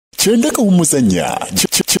Chendeka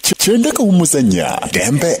umuzanya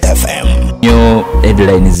Dembe FM. Yo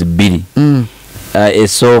headlines bili.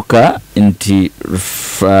 Esoka nti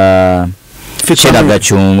Chera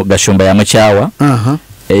gashumba ya mchawa.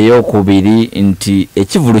 Eyo kubiri nti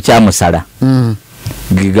ekivulu kya musala.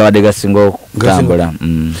 Gigabade gasingo kutambula.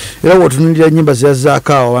 Era wotunulira nyimba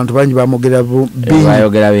zazakawa abantu bangi bamogera bingi.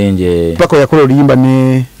 Bayogera bingi. Pako yakola oluyimba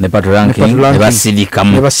ne pato ranking ne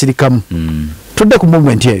basirikamu. Tudde ku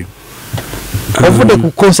movement yeyo. Ovude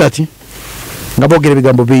ku concert ngabogera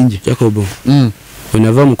bigambo bingi. Jacobo.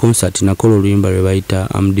 Whenever mu concert nakola oluyimba lwe bayita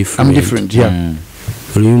I'm different, yeah.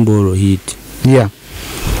 Oluyimba olo hit. Yeah.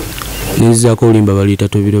 Niza ko oluyimba balita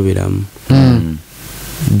tobiroberamu.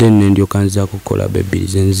 Then ndio kanza kukola baby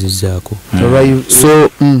zenzi zako. So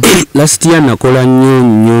last year nakola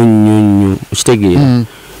nyo ukitegera.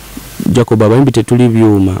 Jacob abayimbi tetuli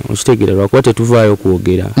byuma ukitegera lwakuba tetuvaayo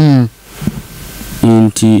kwogera.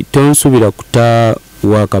 Inti tonsubira kuta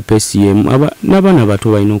waka PCM n'abaana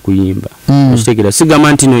bato balina okuyimba. Ukitegera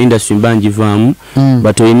sigamba nti no industry mbanji vaamu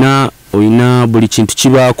but oyina buli kintu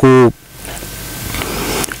kibaako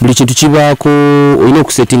oyina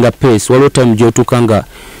okusettinga pace waliwo time gyotukanga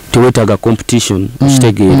tewetaga competition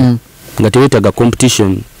ukitegera nga tewetaga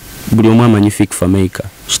competition buli omu amanyi Fameika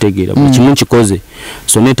ukitegera buli kimu kikoze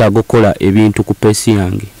so netaaga okukola ebintu ku pace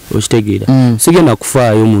yange ukitegera sigenda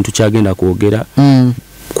kufaayo omuntu kyagenda kwogera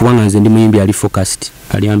kubanga nze ndi muyimbi ali focused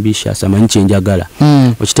ali ambitious amanyi kyenjagala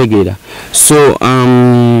ukitegera so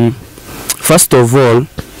first of all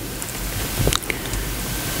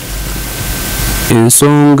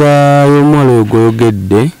ensonga y'omwala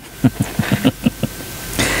ogwogedde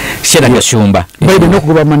Chera gashumba baide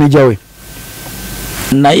nokuba manager we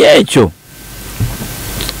naye ekyo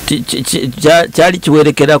kyali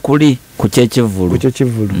kiwerekera kuli ku kyekivulu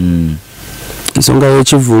ensonga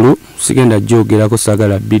y'ekivulu sigenda gyogerako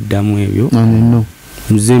sagala biddamu ebyo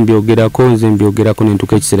nze mbyogerako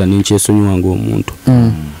nentuka ekiseera nenkyesonyiwa ng'omuntu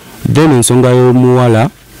then ensonga y'omuwala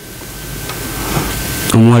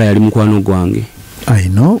omuwala yali mukwano gwange. I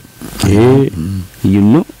know. You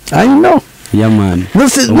know. I know. Yeah man.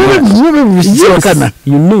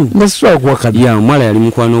 You know. Yeah, omuwala yali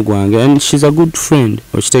mukwano gwange and she's a good friend.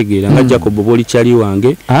 Okitegera nga Jacob boli kyali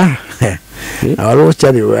wange. Awalo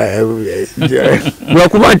kyali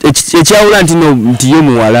lwakuba ekyawula nti ye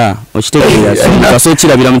muwala okitegera kaso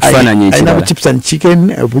kirabira mu kifaananyi ekirala. I know chips and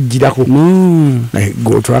chicken bujirako.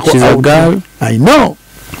 Go to she's a girl. I know.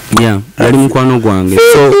 Yeah, yali mukwano gwange.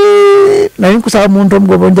 So naye nkusaba muntu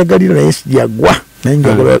omugobo njagalira yes yagwa naye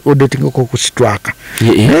njagala odetinga ko kusitwaka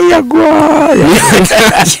naye yagwa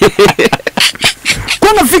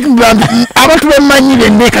kona fiki abantu bamanyire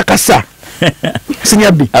nekakasa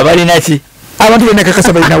sinyabi abalina ki abantu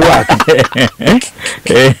benekakasa balina waki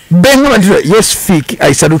benga bantu yes fiki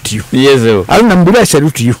I salute you yezo alina mbira I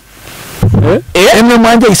salute you emwe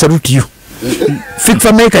mwanje I salute you fiki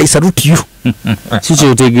Fameika I salute you Chiche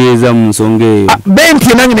utegeeza mu nsonga eyo.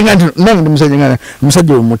 Benti nange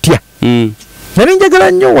musajja omutya. Nali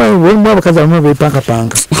njagala nnyo walimu abakazi abamu beepanga.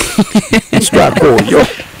 Kitwako oyo.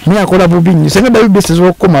 Ni akola bubi senga dabi bese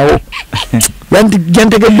zokomawo.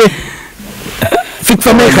 Yantegedde. Fiki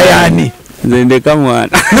Fameika yani. Zendeka mwana.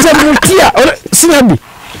 Nze mutya sinambi.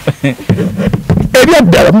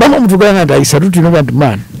 Ebyadala mbanga mutugana nda isaluti no bantu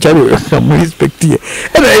man. Kyalo mu respect ye.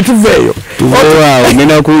 Era etuveyo. Wow,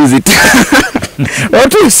 ngena kunzita.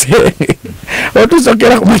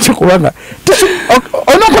 Otusokera ku macho kubanga.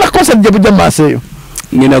 Onokola concert jebuja maseyo.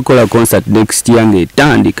 Ngena kola concert next year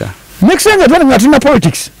ngetandika. Next year ngetandika tuna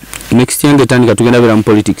politics. Next year ngetandika tugenda bera mu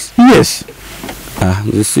politics. Yes.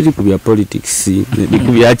 Siri kubya politics,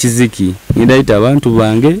 kubya kiziki. Ndaita abantu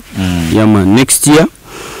bange. Yama next year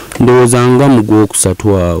ndowozanga mu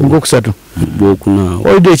gwokusatu awo. Gwokusatu. Gwokuna.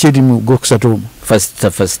 Oyide chedi mu gwokusatu.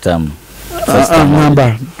 First time.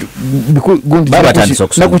 Namba baba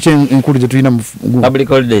tandisokusa nakuche enkulu zetuina public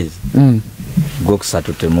holidays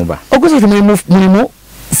gwokusatu temuba okusatu mulimo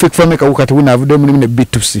Fiki Fameika ukati wina avude mulimo ne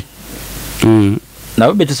B2C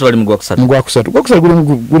nabo B2C wali mu gwokusatu gwokusatu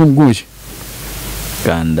guli mgunji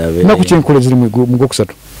kandabe nakuche enkulu ziri mu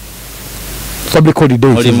gwokusatu public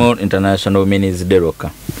holidays mulimo international women's day roka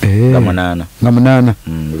ngamunana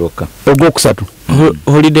roka ogwokusatu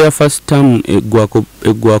holiday ya first time egwako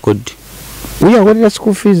we are what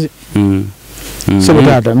school fees sebo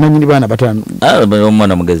tata nanyini bana batano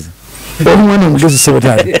omwana mugezi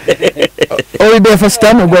sebotata holiday first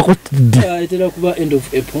time ogwako itera kuba end of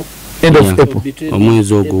April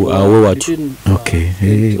omwezi ogwo awo watu okay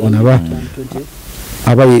onaba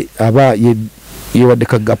aba yewadde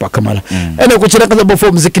kagapa kamala ene kuchira kaza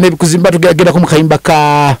bofo muziki ne kuzimba tugenda ku mukayimba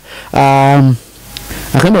ka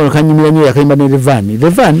akanda kanyimira nyo yakayimba ne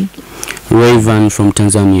Revani Rayvan from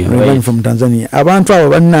Tanzania abantu abo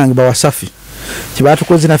bannange bawasafi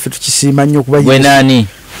kibatukoze naffe tukisiima nnyo kuba gwe nani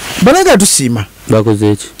banaga tusiima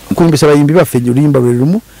bakoze eki kumbisa bayimbi baffe olimba lwe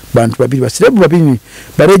lumu bantu babiri basirebu babiri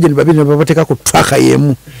baregeni babiri babatekako twaka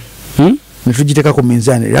yemu nitugiteka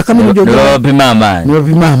minzani rakamino jo bapima amaanyi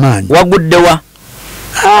waguddewa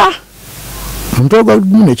omutoga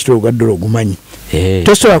muno ekitoga ddolo ogumanyi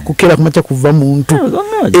tosobola kukera kumacha kuva muntu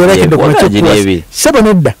era kendo kumacha kuva saba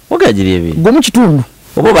nedda wagajiri ebiri gomu kitundu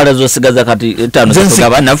obo balazo sigaza kati 5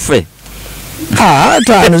 zitugaba naffe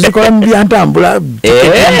tano zikola mbyantambula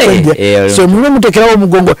so mwe mutekerawo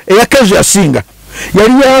omugongo eyakezo yasinga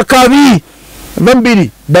yali yakabi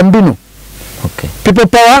bambiri dambino okay people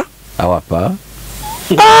power our power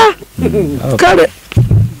kale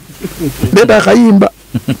beta kayimba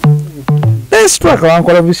straka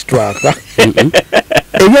wankola bistraka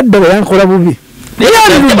eyadde yankola bubi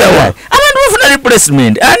abantu bafuna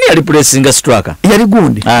replacement ani ali replacing straka yali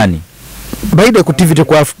gundi ani baide ku TV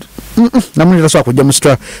kwa namuni taswa kujja mu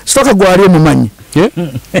straka gwali omumanyi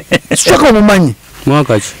straka omumanyi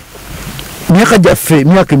mwaka ki miaka jaffe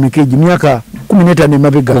miaka mikeji miaka 15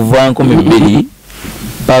 mabega kuva 12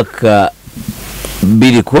 paka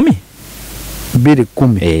 2010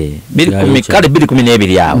 2010 kale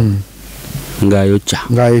 2012 yawo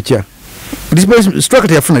ngayocha straka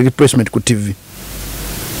teyafuna replacement ku TV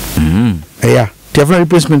teyafuna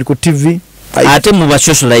replacement ku TV ate mu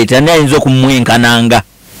basocialite ani ayinza okumwenkananga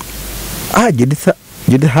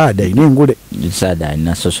jidhada inengule jidhada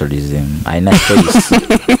ayina socialism ayina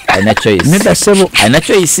choice ayina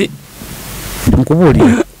choice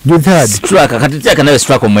nkubulira jidhada straka kati tyaka nawe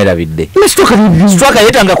straka omwerabidde straka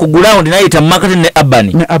yetanga ku ground nayita market ne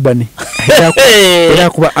urban era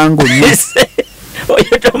kuba angle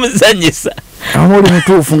oyo tomuzanyisa amuli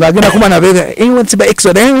mutuufu ng'agenda kuba nabega ba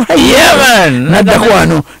exodus nadda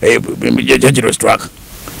kwano jajiro straka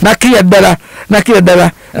nakira ddala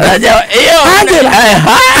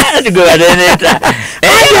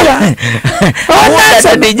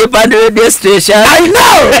DJ Pand radio station I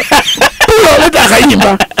know leta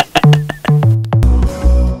kayimba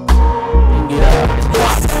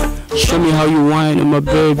show me how you whine my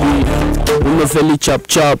baby Wuno feli chop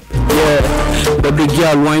yeah baby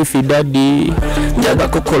girl wine for daddy jaga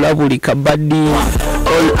kokola buli kabadi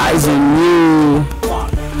all eyes on you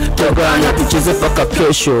togana tucheze paka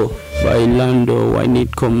kesho bailando I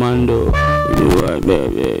need commando you are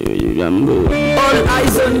baby all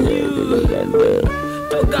eyes on you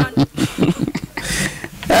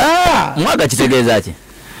mwaga kitegeeza ki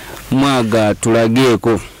mwaga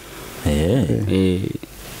tulageeko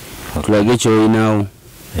tulage kyoyinawo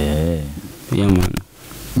yaman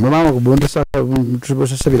mama kubonda sasa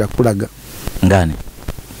tuliposha sabira kulaga ngani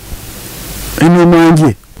ino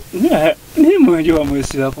manje ni manje wa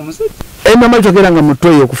mwesira ko musati mama chokeranga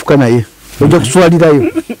mutoyo kufuka naye ojo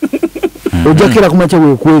kuswalirayo ojo kera kumacha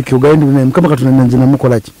wekweki ugaende ne kama katuna nje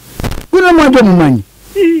namukolachi kuna manje mumanyi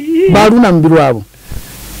baluna mbirwabo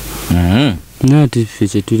nati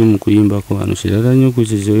fiche tuli mukuyimba ko hano kirala nyo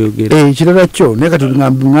kukizoyogera kirala kyo ne kati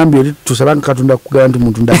ngambi tusabanga katonda kugala nti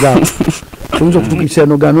muntu ndagala tunzo kutukisa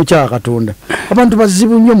no gano kya katonda abantu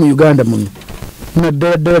bazibu nnyo mu Uganda muno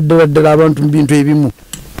naddala abantu mbintu ebimu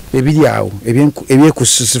ebiri awo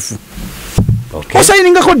ebyekusisifu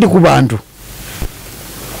osayininga kodi ku bantu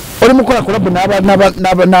oli mukola collab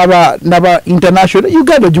n'aba international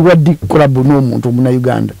Uganda juwaddi collab n'omuntu omuna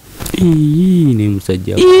Uganda ne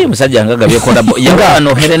musajja ngagabye collab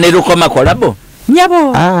yabano Helene Rukoma collab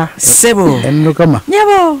nyabo sebo Rukoma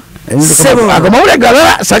nyabo sebo akamawule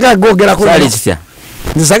galala saka gogera ko sali kitya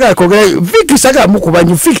saka kogera Vicky saka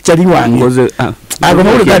mukubanyu picture wange ngoze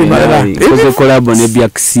akamawule gali malala ngoze collab ne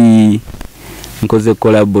Biaxi nkoze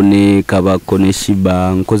collab ne Kabako ne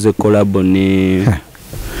Shiba nkoze collab ne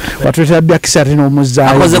watu ya Biaxi ati no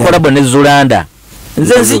muzayi nkoze collab ne Zulanda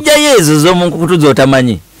nze nzijja yezo zo mu kutuzo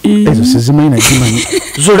otamanyi ezo sizimanyi na kimanyi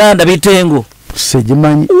Zulanda bitengo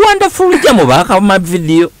sejimanyi wonderful jamo baka ma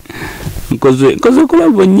video nkoze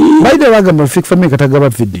collab nyi baide bagamba Fameika tagaba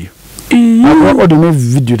video akwa odine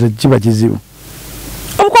video tachiba kizibu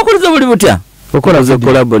obukwakuliza buli butya okola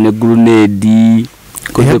collab ne Grenade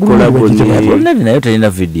koze collab ne nayo talina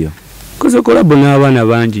video koze collab ne abana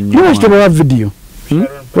bangi nnyo no kitaba video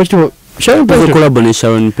kwachito Sharon koze collab ne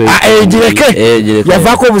Sharon Page jireke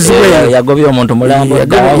yavako obuzibu yagobye omuntu mulambo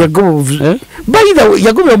baida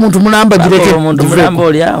yagobye omuntu mulamba jireke omuntu mulambo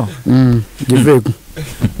oli awo jiveku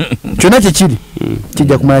kyonna kikiri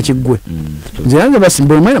kijja kumala kiggwe nze yanze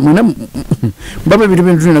basimbe mwena mbaba ebintu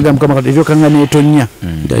bintu tulinaga mukama kati ebyokanga neetonya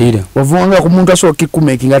ndayira wavanga ku muntu asooka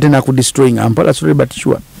kikumaking ate nakudestroying ampala sorry but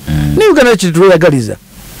sure ne Uganda kiti tweyagaliza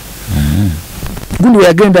gundi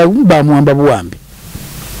weyagenda bamuwamba buwambi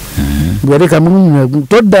bwereka mungu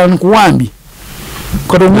todda nkuwambi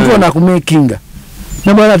kati omuntu ona akumakinga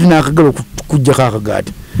namwana ati nakagala kujja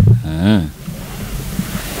kakagaati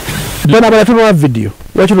bana balatu ba video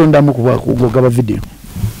wakilondamu kugaba video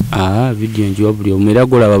video njiwa buli omera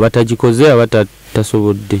golaba batagikoze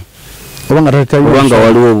abatasobodde obanga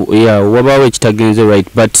waliwo wabawo ekitagenze right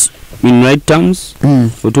but in right terms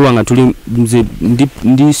otuwanga tuli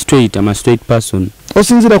ndi straight ama straight person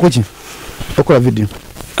osinzira kuki okola video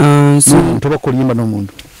tobakolimba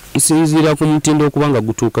n'omuntu nsinzira ku mutindo okubanga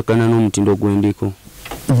gutuukakana n'omutindo gwendiko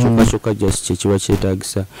kyokka just kyekiba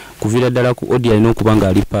kyetaagisa kuvira ddala ku audio alina okuba nga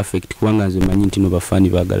ali perfect kubanga nze manyi nti no bafaani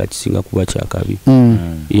baagala kisinga kuba kyakabi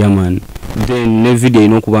yaman then ne video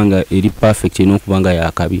erina okuba nga eri perfect erina okuba nga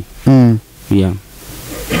yakabi yeah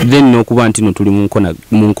then nokuba nti no tuli mu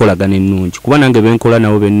nkolagana ennungi kuba nange benkola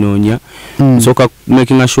nabo bennoonya nsooka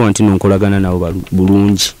making sure nti nonkolagana nabo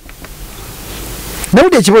bulungi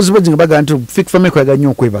nawudde ekibozibozi nga baga nti Fik Fameika yaga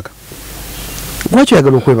nnyo okwebaka lwaki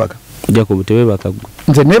oyagala okwebaka jakobu tebebaka gwe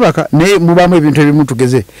nze nebaka naye mubaamu ebintu ebimu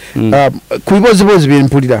tugeze ku bibozibozi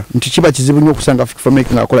byempulira nti kiba kizibu nnyo okusanga Fik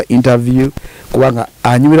Fameika ng'akola interview kubanga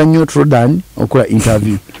anyumira nnyo Trodan okola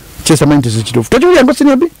interview kyesamanyi nti sekituufu tokiwulira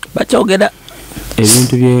ngosinyabi bakyogera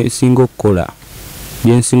ebintu byensinga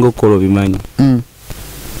okukola obimanyi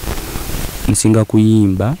nsinga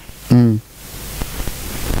kuyimba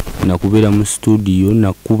nakubeera mu studio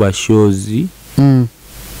nakuba shows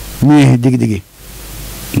jigijigi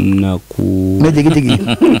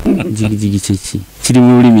jigijigi kyeki kiri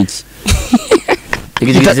mu lulimi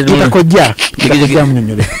ki tutakojja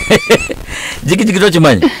munyonyole jigijigi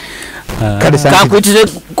tokimanyi kakwitire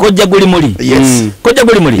kojja guli muli kojja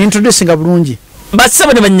guli muli introducing bulungi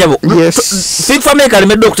basaba ne banyabo Fik Fameika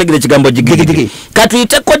alemedde okutegera ekigambo jigijigi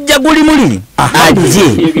katuyite kojja guli muli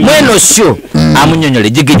aje mweno sho amunyonyole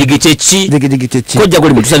jigijigi kyeki kojja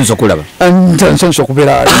guli muli tusanyusa okulaba nsanyusa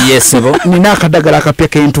okubeera yesebo nina akadagala akapya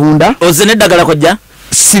kentunda oze neddagala kojja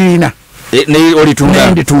sirina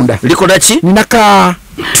olitunda likola ki nina ka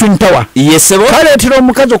Twin Tower yesebo kaleetera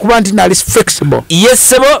omukazi okuba nti naali flexible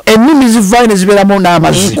yesebo ennimi zivaine zibeeramu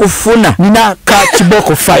n'amazzi nkufuna nina ka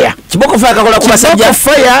kiboko fire kakola ku basajja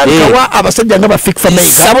fire kawa abasajja nga ba Fik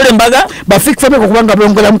Fameika sabule embaga ba Fik Fameika kubanga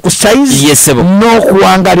bongeramu ku size yesebo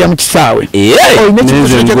n'okuwangalya mu kisaawe olina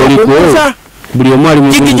ekikuza buli omu ali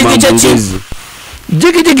mu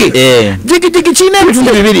jigijigi kiina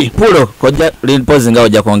ebitundu bibiri pulo kojja limpozi nga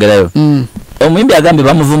ojja kwongerayo omuyimbi agambye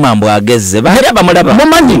bamuvuma mbw agezze baali bamulaba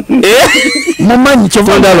mumanyi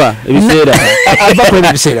kyovandaba ebiseera ava kwena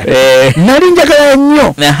ebiseera nali njagala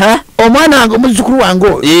nnyo omwana wange omuzzukulu wange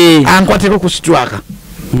ankwateko ku sitwaka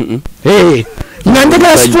nga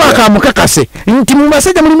njagala sitwaka amukakase nti mu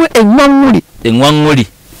basajja mulimu eŋŋwaŋŋuli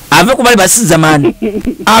ave ku bali basiza maani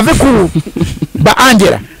ave ku ba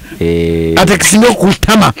Angela ate kisinga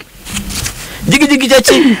okutama jigijigi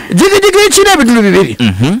kyaki jigijigi ekina ebitundu bibiri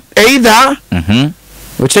either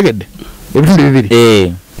okitegedde ebitundu bibiri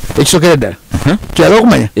ekisokera ddala kyala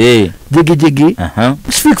okumanya jigijigi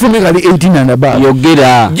Fik Fameika ali 18 and above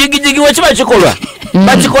yogera jigijigi wekiba kikolwa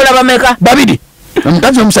bakikola bameka babiri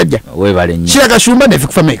omukazi n'omusajja weebale nnyo kiraga shumba ne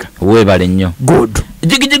Fik Fameika weebale nnyo good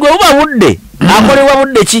jigijigi obuba budde akolebwa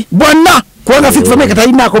budde ki bwonna kubanga Fik Fameika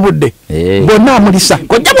talinaako budde bwonna amulisa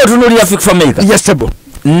kojja bw'otunuulira Fik Fameika yesebo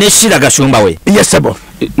neshira gashumba we yesebo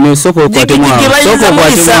nesoko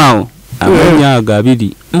okwatemawo amanyaga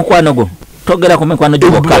abiri mukwano gwo togera ku mikwano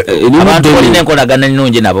gyobokka abantu olina enkolagana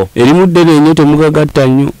nnungi nabo erimu ddene nnyo temugagatta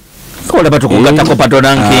nnyo kola batukugattako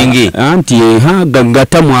patona nkingi anti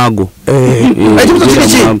gagatta mwago ekibuzo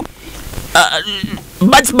kiriki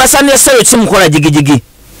basani esayo kimukola jigijigi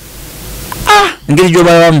ngeri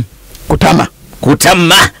gyobalabamu kutama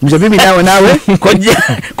nze bibi nawe kojja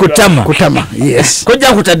kutama yes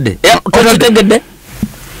kojja kutadde kokitegedde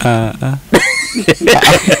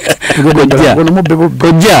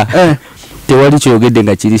kojja tewali kyogedde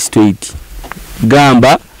nga kiri straight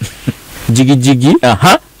gamba jigijigi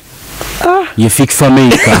ye Fik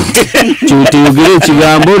Fameika kyoteyogera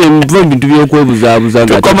ekigambo nemuva ebintu by'okwebuzaabuza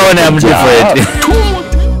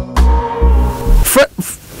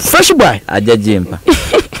fresh boy ajja jimpa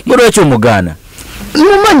bulwekyo omugaana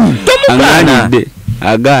mumanyi aganidde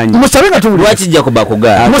aganye musabe nga tuli lwakijja kuba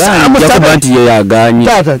kugaana jakuba nti ye yaganye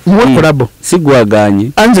tata mwekolabo si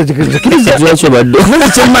gwaganye anze kiriza lwakyo badde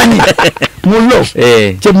kyemmanyi mulo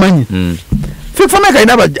kyemmanyi Fameika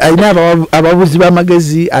aina abavuzi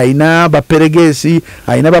b'amagezi, aina baperegesi,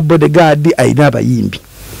 aina ba bodyguard, aina abayimbi.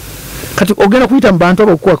 Kati ogenda kuyita mu bantu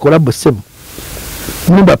abakuwa collab sebo.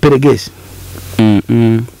 Nimba peregesi.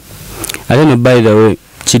 I don't know, by the way,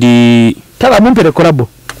 chiri tala mumpere collab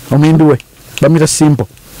ominduwe bamita simple.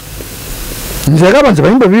 Nzega banze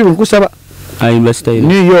bayimba bibi nkusaba. Ayimba style.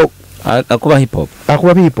 New York akuba hip hop.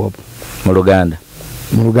 Akuba hip hop Mu Luganda.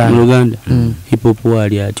 Hip hop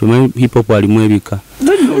wali ati hip hop ali mwebika.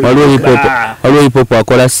 Waliwo hip hop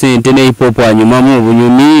akola sente ne hip hop anyuma mu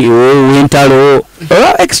bunyumi wentalo.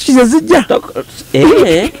 Excuse zijja.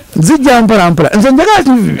 Zijja mpala. Nze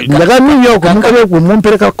njaga New York mukabe ku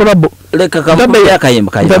mumpereka collab. Leka kambe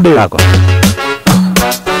yakayimba kako.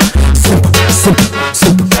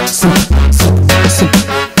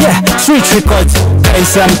 Yeah, Switch Records,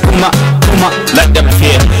 Kaisan Kuma, let them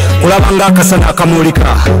feel. Kulabanga akasana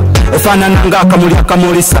akamulika, ofanana akamuli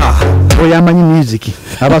akamulisa. Oyamanyi music,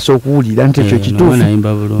 abaso okuwulira nti ekyo kituufu. Naye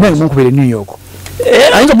munkubire New York.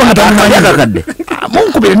 Ayinza kubanga tamumanyi akakadde.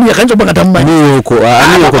 Munkubire New York, ayinza kubanga tamumanyi.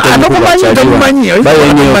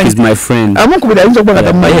 New York is my friend. Munkubire ayinza kubanga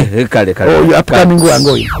tamumanyi. Kale. Oyo upcoming wange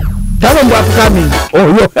oyo. Taba mbu upcoming.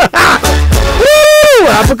 Oyo.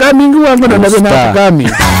 Upcoming wange ndo nabe na upcoming.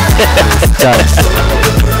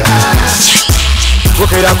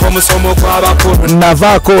 Bukera ko musomo kw'abakulu.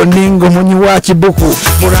 Navako ningo munyi wa kibuku.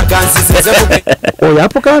 Muragansize buke. Oyo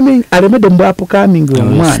upcoming alemede mbu upcoming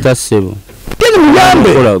omwana. Stasebo. Tini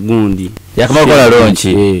muyambe. Kola gundi. Yakabakola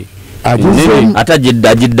lonchi.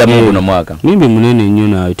 Ajidda mu buno mwaka. Mimbi munene nnyo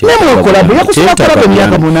nawe te. Nemo collab yakusaba collab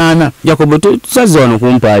emyaka 8. Jacobo tusaze wano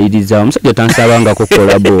kumpaayiriza omusajja tansabangako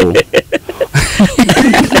collab.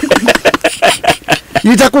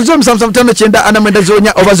 Yitakuzo msamsam tano chenda anamenda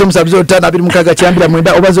zonya obazo msabzo tano abiri mukaga chambira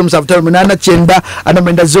mwenda obazo msabzo munana chenda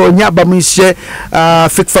anamenda zonya bamise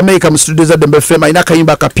Fameika mu studio za Dembe FM ina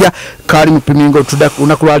kayimba kapya kali mupimingo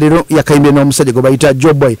unakulwaliro yakayimbe no musajja go bayita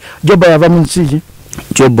Joboy ava mu nsiji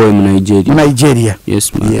Joboy mu Nigeria.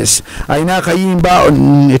 Yes man. Yes aina kayimba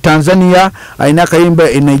Tanzania aina kayimba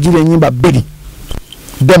Nigeria nyimba bedi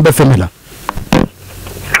Dembe FM la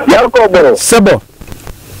Yakobo Sebo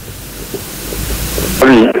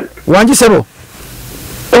Wanji Sebo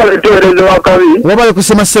ole tueleze wakabi wabale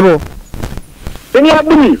kusema Sebo ni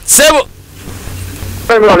abuni Sebo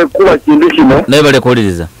bale kuba kindu kino naye bale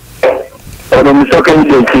koliriza ono musoka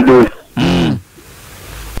nje kidosi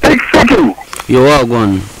exactly yo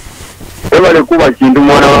wagwan bale kuba kindu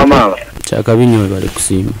mwana wa mama chaka binyo bale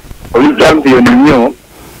kusima oli champion nnyo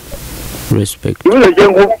respect ibule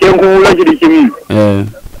jengu ula kiri kimi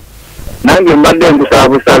nange mbadde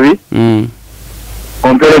nkusabusabi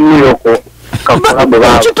ompere New York kakolabo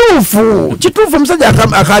ba chitufu msajja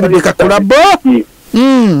akabika kolabo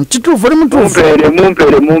chitufu ni mtufu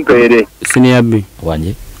mumpere siniabi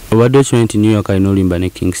wanje obadde chwenti New York inolimba ne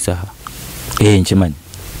King Saha nchimanyi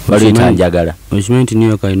balita njagala chwenti New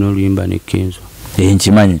York inolimba ne Kenzo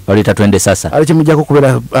nchimanyi balita twende sasa ali chimujako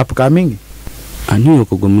kubera upcoming New York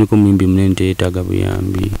gomliko mimbi mnente etaga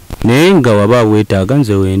buyambi nenga waba wetaga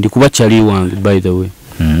nze wendi kuba chali wange by the way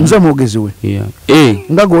nze mwogezi we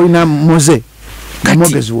ngago ina moze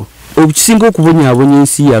mwogezi wo obukisinga okubonyabonya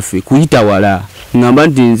ensi yaffe kuyita wala ngamba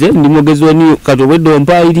nti nze ndi mwogezi wa niyo kati obwedde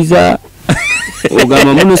ompaayiriza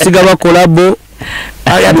ogamba muno sigaba kolabo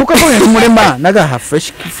yatuka ko yali mulema naga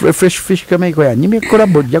fresh fish kama iko ya nyime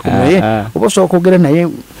kolabo jja kumwe oboso okogera naye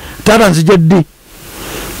tara nzije ddi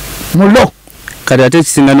mulo kati ate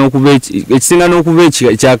ekisinga n'okuba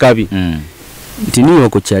ekyakabi nti niyo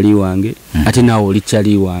okukyali wange ate naawe oli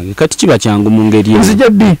kyali wange kati kiba kyangu mu ngeri nzije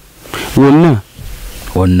ddi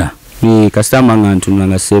wonna kasitama nga ntunula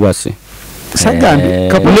nga sebase sagambi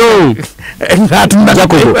kapulo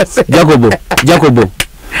Jacobo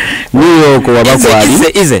niyo ko wabakwali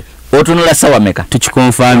ize otunula sawa meka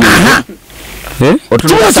tukikonfirm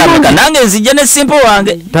otunula sawa meka nange nzije ne simple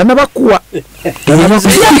wange tanabakuwa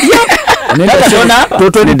nenda shona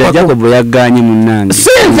toto ni Jacobo yaganye munange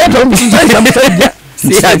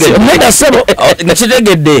nenda Sebo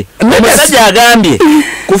nakitegedde omusajja agambye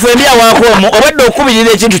kufembya wako obadde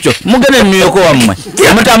okubirira ekintu kyo mugene New wammwe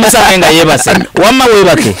mutamusabe nga yebase wamma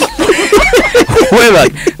webake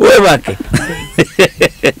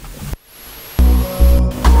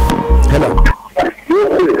hello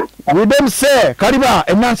we dem say kariba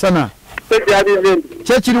enansana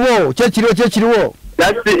chechiriwo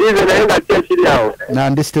that's even naenda chechiri yao na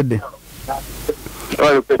understood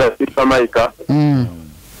wale kwenda Fameika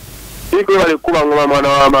iko wale kuba ngoma mwana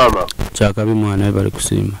wa mama chakabi mwana bali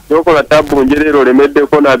kusima yoko na tabu njerero lemedde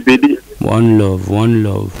ko na bidi one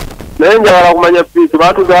love nenja wala kumanya piece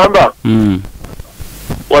batu gamba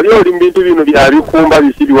wali oli bintu bino byabikumba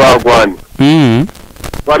bisiri wagwani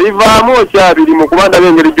walivaamu okyabiri mu kubanda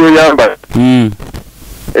b'engeri gy'oyambala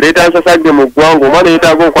ereeta nsasagge mu ggwanga omwana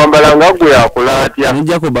yeetaaga okwambala nga gwe akola atya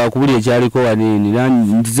nijjako baakubuli ekyaliko wanini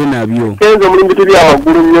ntize nabyo kenzo muli bintu bya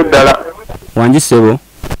waggulu nnyo ddala wangisebo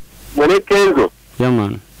mwene kenzo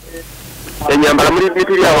yaman enyambala muli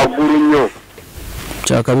bintu bya waggulu nnyo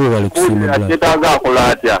kyakabi bali kusiima yeetaaga akola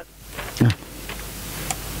atya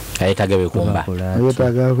ayetaaga bikumba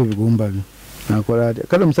yetaagako bigumba byo nakola atya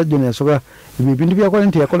kale omusajja ono yasobola ebintu byakola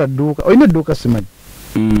nti yakola dduuka olina edduuka simanyi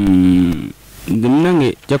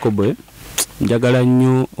nange Jacob njagala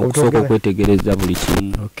nnyo okusooka okwetegereza buli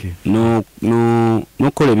kimu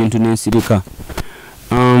n'okukola ebintu n'ensirika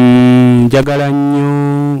njagala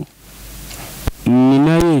nnyo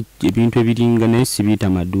ninayo ebintu ebiringa naye sibiyita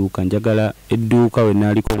maduuka njagala edduuka we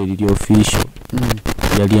naalikola eriri official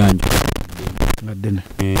yali anjo ngaddene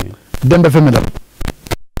dembe femera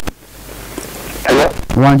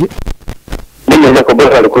wanje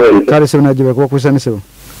kale sebo nagiba kuba kusanisebo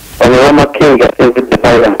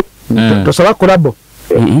tosaba kolabo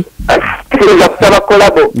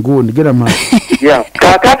gundi gera ma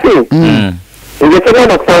kakati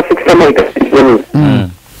ngetegenda kusaba Fameika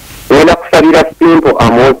wenda kusalira simple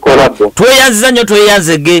amu kolabo tweyanziza nnyo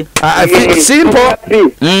tweyanzege simple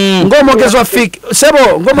ng'omwogezi wa fiki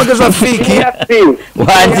sebo ng'omwogezi wa fiki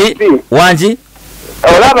wanji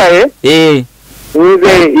olaba nze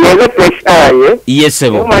yeze fresh eye yes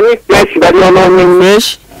sebo omanyi fresh balyonoonye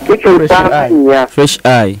fresh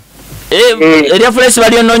eye erya fresh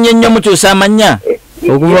balyonoonye nnyo mukyusa amanya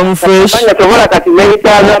okuva mu fresh manya tobola kati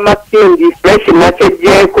neyitaaga makindi fresh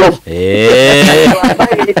nakyejjeeko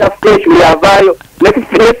neyita fresh yavaayo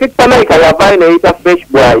Fameika yavaayo neyita fresh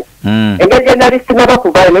bwayi engeri gye nali sinaba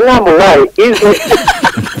kuvaayo neŋŋamba waayo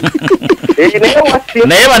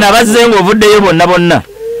naye bano abazzenga ovuddeyo bonna bonna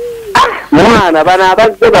mwana bano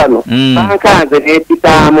abazze bano bankanze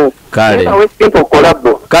n'ekitaamu simple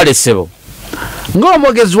kolabo kale sebo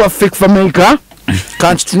ng'omwogezi wa fake Fameika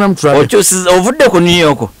kanti ovudde ku New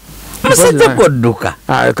York musajja kodduka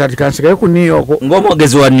kati kansigaye ku New York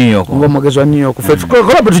ng'omwogezi wa New York fe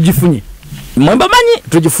kolabo tugifunye mwe bamanyi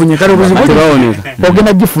tugifunye kale obuzibu tebawoneka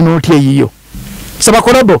ogenda gifuna otya eyiyo saba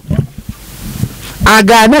kolabo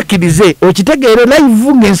agaana akkirize okitegeere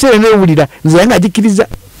live ng'ensi eno ewulira nze yanga agikkiriza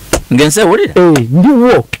ng'ensi ewulira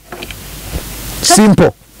ndiwo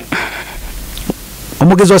simple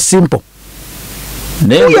omwogezi wa simple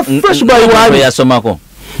fresh boy wali yasomako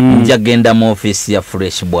nja genda mu office ya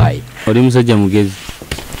fresh boy oli musajja mugezi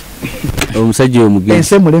omusajja omugezi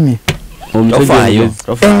ensi mulemye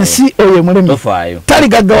ensi oyo mulemye tali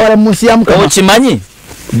gaggawala mu nsi ya Mukama okimanyi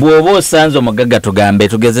bw'oba osanze omugagga tugambe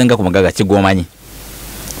tugezenga ku mugagga kigwomanyi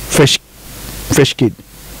fresh kid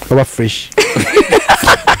oba fresh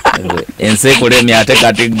ensi ekulemye ate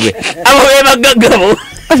kati gwe abo be bagaggabo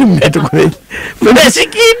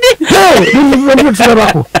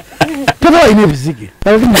tulabako tabaine ebizige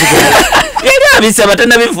era abisaba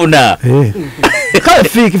tanabifuna kale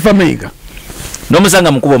fiki Fameika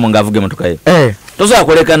n'omusanga mukuba omu ng'avuga emotoka ye tosobola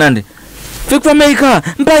kulekana ndi fiki Fameika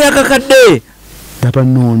mpayo akakadde daba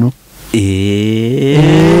noono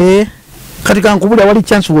kati kankubula wali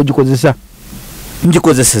chance wogikozesa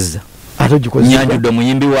ngikozeseza ate ogikozesa nyanjudde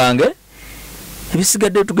omuyimbi wange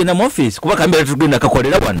ebisigadde tugenda mu office kuba kambere tugenda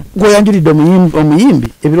kakolera wano gweyanjulidde omuyimbi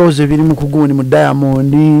ebirowoozo birimu ku gundi mu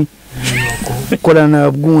Diamond kola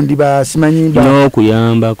na gundi basimanyi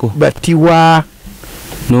n'okuyambako batiwa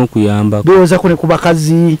n'okuyambako birowoozaako ne ku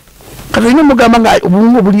bakazi kati olina omugamba nga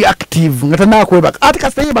obulungu buli active nga tanakwebaka ate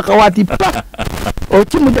kasita yebakawaati pa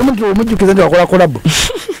omujjukiza nti wakola kolabo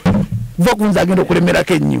va kunze agenda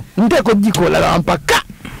okulemerako ennyo nteeka ogikola mpaka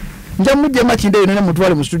nja mujje makinde yo nene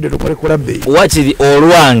mutwale mu studio tukole kolabbe wakiri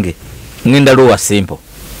olwange ngenda luwa simple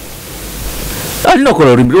alina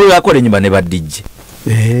okola olumbi akola ennyumba ne badijje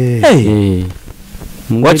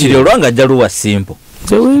wakiri olwange ajja luwa simple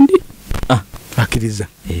sewendi akkiriza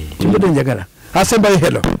kimbudde njagala asembayo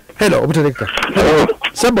hello obutereka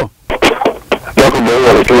sebo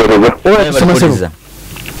oyakuliza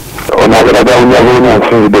onageraga unyabona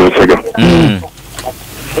nsinzidde busega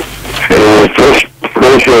fresh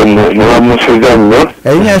mubamusiza nnyo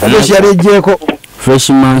erinya fresh yalejjeeko fresh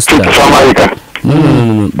master Fameika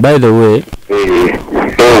no. By the way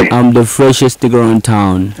I'm the freshest girl in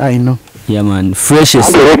town. I know. Yeah man,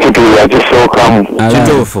 freshest.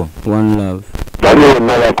 Kituufu. One love.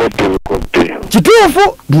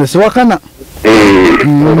 Kituufu nesewakana.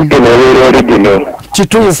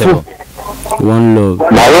 Kituufu. One love.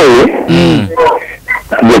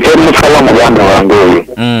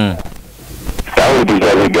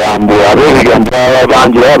 tawuliriza bigambo ab'ebigambo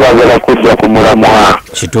abangi baagala kudda ku mulamuwa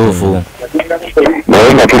kituufu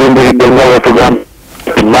naye nga tulindiridde nga batugamba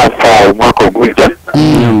maaso awo omwaka ogujja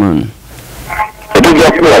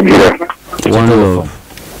tetujja kulagira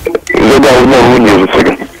nze gawunya obungi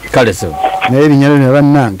obusega kale so naye erinnya ne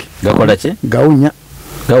bannange gakola ki gawunya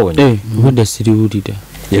obadde siriwulira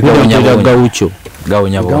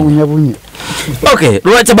gawunya bunya okay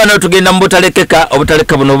lwaki bano tugenda mu butalekeka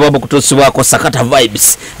obutaleka buno buba bukutuusibwako sakata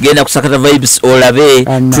vibes genda ku sakata vibes olabe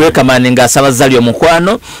twekamani ng'asabazali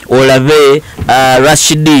omukwano olabe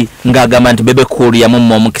Rashidi ng'agamba nti bebe cool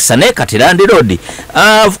yamumma omukisa naye kati Land Road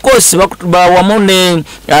of course bawamu ne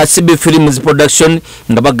CB Films production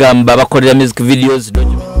nga bagamba bakolera music videos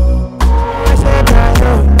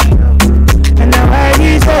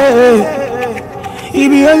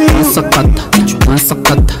Masakata,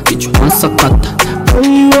 masakata, masakata,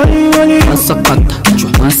 masakata,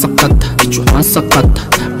 masakata,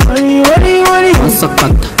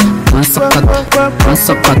 masakata, masakata,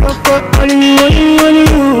 masakata,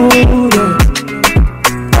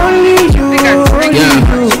 yeah,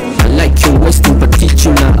 I like your waist in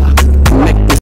particular.